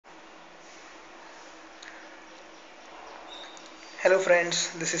Hello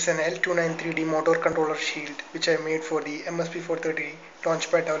friends, this is an L293D motor controller shield which I made for the MSP430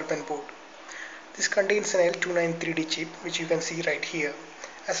 Launchpad development board. This contains an L293D chip which you can see right here,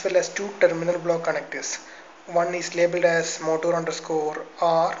 as well as two terminal block connectors. One is labeled as motor underscore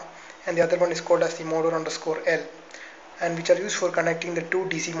R and the other one is called as the motor underscore L, and which are used for connecting the two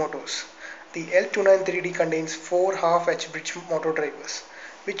DC motors. The L293D contains four half-H bridge motor drivers,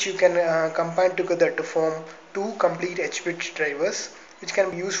 which you can combine together to form two complete H-bridge drivers, which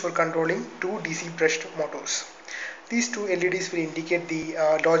can be used for controlling two DC brushed motors. These two LEDs will indicate the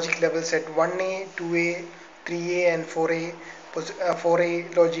logic levels at 1A, 2A, 3A and 4A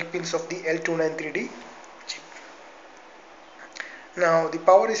logic pins of the L293D chip. Now the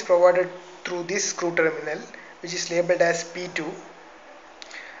power is provided through this screw terminal, which is labeled as P2.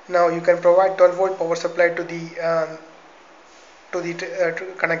 Now you can provide 12 volt power supply to the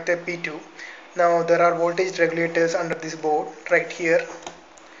connector P2. Now there are voltage regulators under this board right here,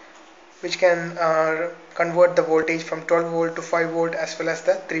 which can convert the voltage from 12 volt to 5 volt as well as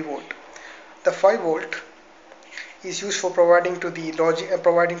the 3 volt. The 5 volt is used for providing to the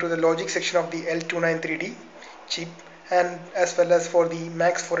logic section of the L293D chip, and as well as for the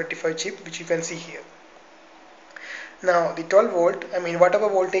MAX485 chip, which you can see here. Now the 12 volt, whatever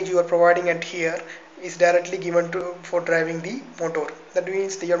voltage you are providing at here is directly given for driving the motor. That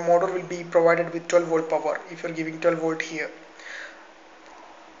means your motor will be provided with 12 volt power if you are giving 12 volt here.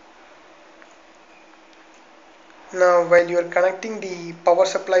 Now while you are connecting the power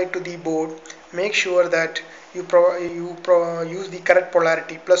supply to the board, make sure that you use the correct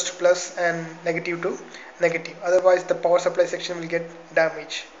polarity, plus to plus and negative to negative, otherwise the power supply section will get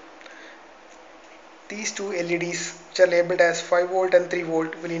damaged. These two LEDs, which are labeled as 5 volt and 3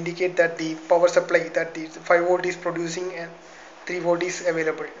 volt, will indicate that the power supply that the 5 volt is producing and 3 volt is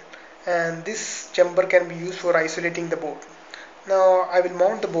available, and this jumper can be used for isolating the board. Now I will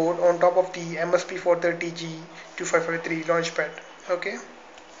mount the board on top of the MSP430G2 Launchpad. Okay.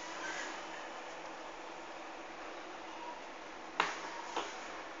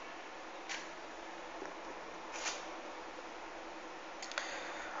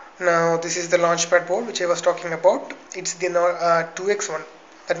 Now this is the Launchpad board which I was talking about. It's the 2x1.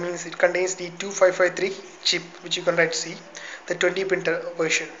 That means it contains the 2553 chip, which you can see, the 20 pin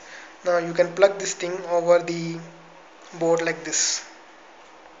version. Now you can plug this thing over the board like this.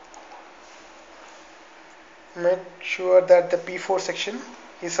 Make sure that the P4 section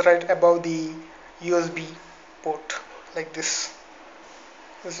is right above the USB port like this.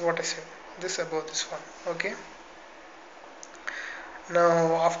 This is what I said, this above this one. Okay.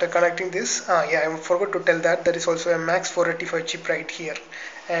 Now after connecting this, I forgot to tell that there is also a MAX485 chip right here,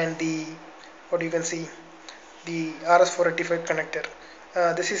 and the what you can see, the RS485 connector.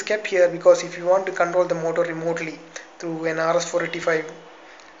 This is kept here because if you want to control the motor remotely through an RS485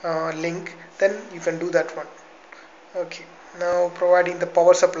 link, then you can do that one. Okay, now providing the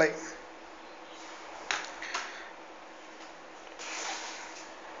power supply.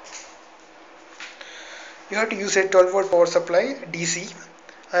 You have to use a 12 volt power supply DC.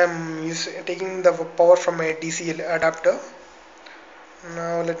 I am taking the power from a DC adapter.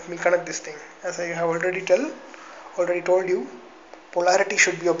 Now let me connect this thing. As I have already told you, polarity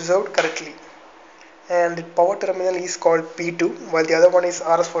should be observed correctly, and the power terminal is called P2 while the other one is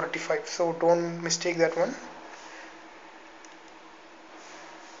RS485, so don't mistake that one.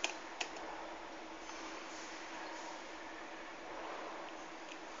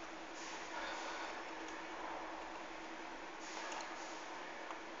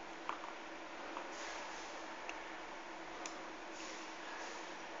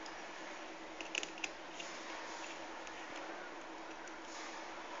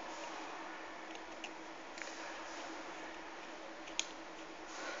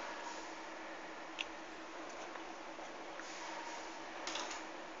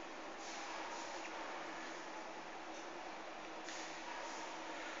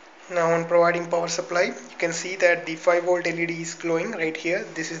 Now on providing power supply, you can see that the 5 volt LED is glowing right here.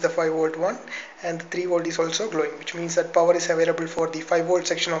 This is the 5 volt one, and the 3 volt is also glowing, which means that power is available for the 5 volt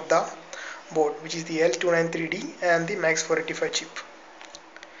section of the board, which is the L293D and the MAX485 chip.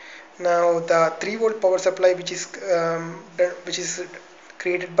 Now the 3 volt power supply, which is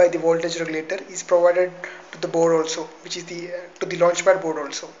created by the voltage regulator, is provided to the board also, which is the to the Launchpad board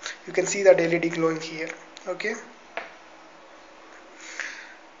also. You can see that LED glowing here. Okay.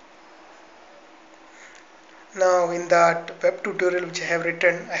 Now in that web tutorial which I have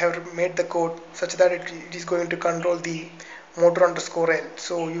written, I have made the code such that it is going to control the motor underscore L.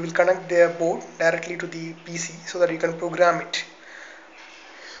 So you will connect the board directly to the PC so that you can program it.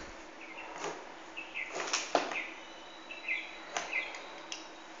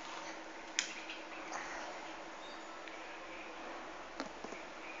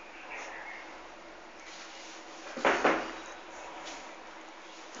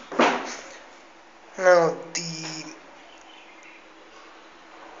 Now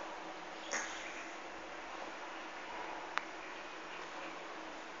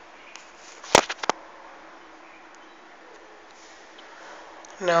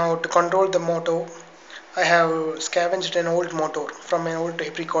to control the motor, I have scavenged an old motor from an old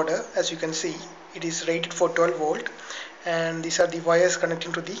tape recorder. As you can see, it is rated for 12 volt, and these are the wires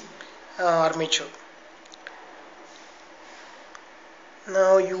connecting to the armature.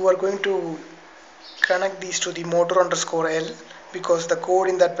 Now you are going to connect these to the motor underscore L, because the code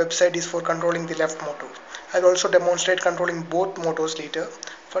in that website is for controlling the left motor. I'll also demonstrate controlling both motors later,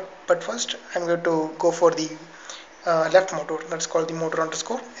 but first I'm going to go for the left motor. That's called the motor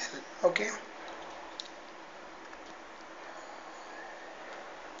underscore L. Okay.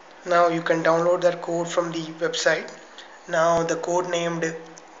 Now you can download that code from the website. Now the code named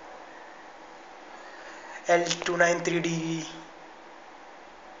L293D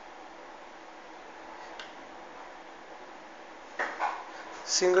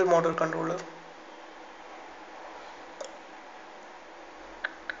single motor controller.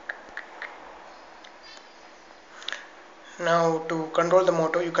 Now to control the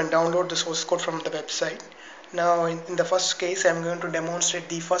motor, you can download the source code from the website. Now in the first case, I'm going to demonstrate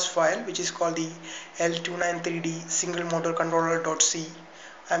the first file, which is called the L293D single motor controller.c.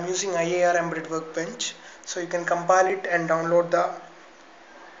 I'm using IAR embedded workbench, so you can compile it and download the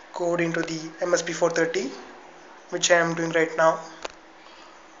code into the MSP430, which I am doing right now.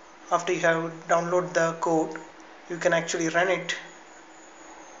 After you have download the code, you can actually run it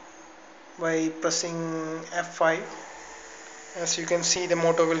by pressing F5. As you can see, the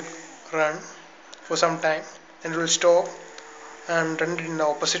motor will run for some time and it will stop and run it in the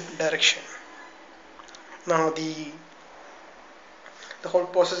opposite direction. Now the whole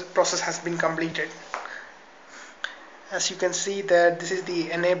process has been completed. As you can see that this is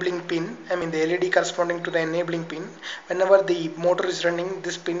the enabling pin, the LED corresponding to the enabling pin. Whenever the motor is running,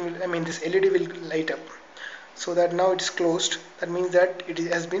 this pin will, this LED will light up. So that now it is closed, that means that it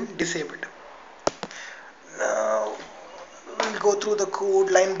has been disabled. Now we'll go through the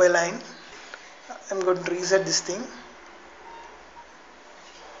code line by line. I'm going to reset this thing.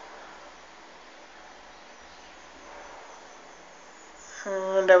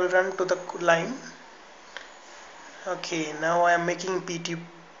 And I will run to the line. Okay, now I am making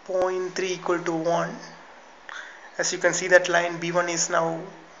PT.3 equal to 1. As you can see, that line B1 is now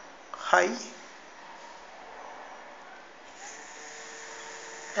high,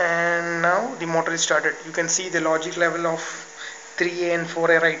 and now the motor is started. You can see the logic level of 3A and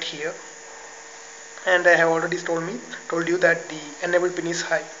 4A right here, and I have already told you that the enable pin is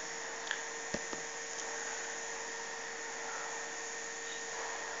high.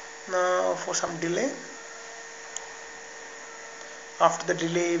 Now for some delay, after the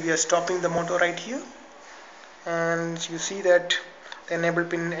delay we are stopping the motor right here, and you see that the enable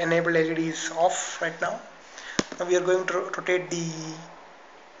pin, enable LED is off right now. Now we are going to rotate the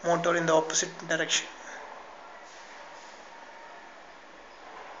motor in the opposite direction,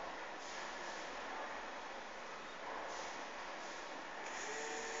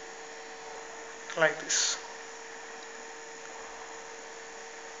 like this.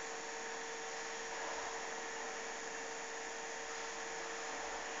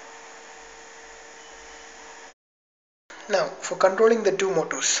 Now for controlling the two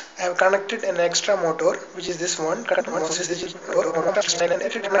motors, I have connected an extra motor, which is this one. Connected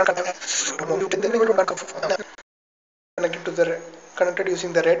to the connected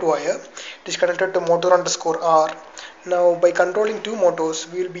using the red wire. It is connected to motor underscore R. Now by controlling two motors,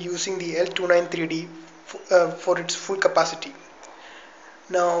 we will be using the L293D for its full capacity.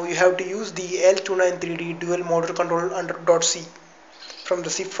 Now you have to use the L293D dual motor control under .c from the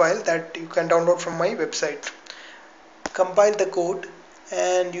zip file that you can download from my website. Compile the code,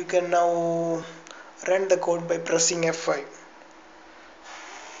 and you can now run the code by pressing F5.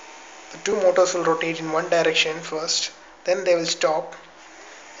 The two motors will rotate in one direction first, then they will stop,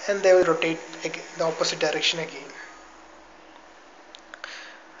 and they will rotate again, the opposite direction again.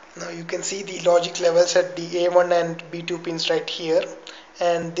 Now you can see the logic levels at the A1 and B2 pins right here,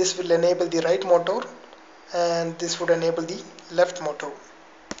 and this will enable the right motor, and this would enable the left motor.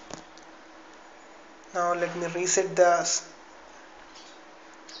 Now let me reset the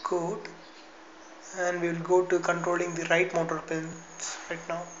code, and we will go to controlling the right motor pins right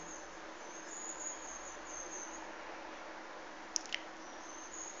now.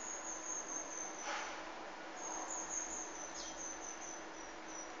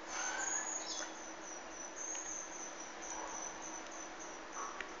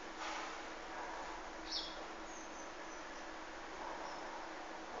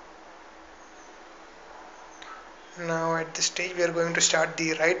 Now at this stage we are going to start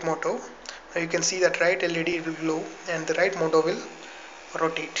the right motor. Now you can see that right LED will glow and the right motor will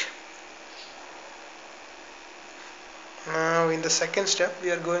rotate. Now in the second step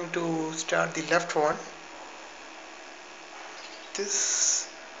we are going to start the left one, this,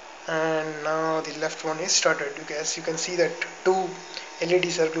 and now the left one is started. As you can see that two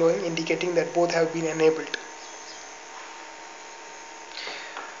LEDs are glowing, indicating that both have been enabled.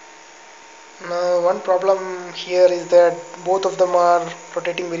 Now one problem here is that both of them are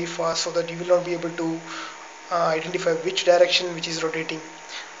rotating very fast, so that you will not be able to identify which direction which is rotating.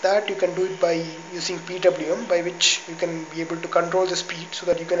 That you can do it by using PWM, by which you can be able to control the speed so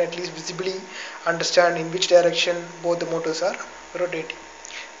that you can at least visibly understand in which direction both the motors are rotating.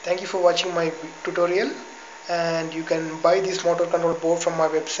 Thank you for watching my tutorial, and you can buy this motor control board from my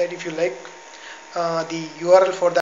website if you like. The URL for that